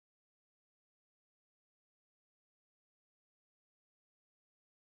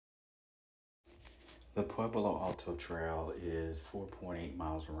The Pueblo Alto Trail is 4.8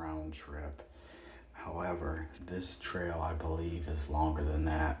 miles round trip. However, this trail, I believe, is longer than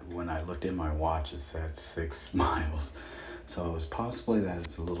that. When I looked at my watch, it said 6 miles. So it's possibly that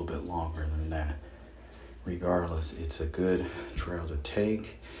it's a little bit longer than that. Regardless, it's a good trail to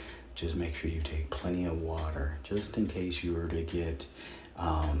take. Just make sure you take plenty of water, just in case you were to get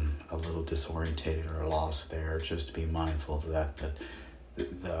a little disorientated or lost there. Just to be mindful that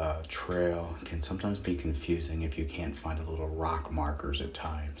the trail can sometimes be confusing if you can't find the little rock markers at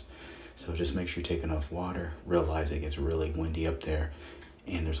times. So just make sure you take enough water. Realize it gets really windy up there,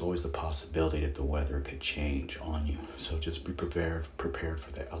 and there's always the possibility that the weather could change on you. So just be prepared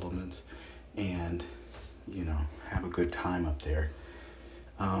for the elements, and have a good time up there.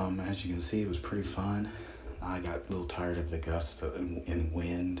 As you can see, it was pretty fun. I got a little tired of the gusts and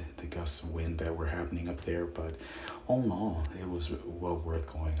wind, the gusts of wind that were happening up there, but all in all, it was well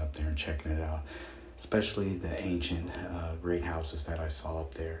worth going up there and checking it out, especially the ancient great houses that I saw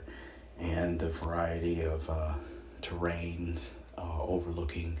up there and the variety of terrains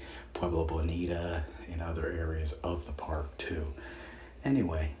overlooking Pueblo Bonita and other areas of the park too.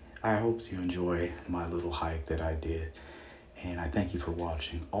 Anyway, I hope you enjoy my little hike that I did, and I thank you for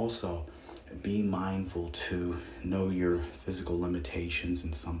watching. Also, be mindful to know your physical limitations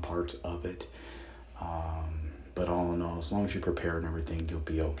in some parts of it. But all in all, as long as you're prepared and everything, you'll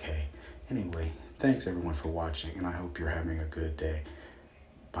be okay. Anyway, thanks everyone for watching, and I hope you're having a good day.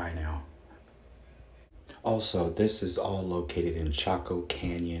 Bye now. Also, this is all located in Chaco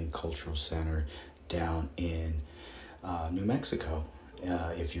Canyon Cultural Center down in New Mexico.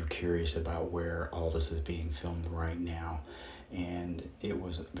 If you're curious about where all this is being filmed right now. And it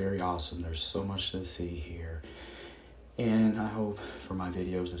was very awesome. There's so much to see here. And I hope for my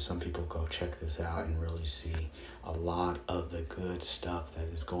videos that some people go check this out and really see a lot of the good stuff that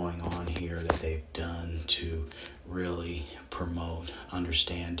is going on here that they've done to really promote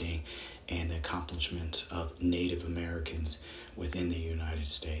understanding and the accomplishments of Native Americans within the United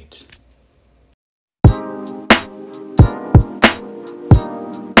States.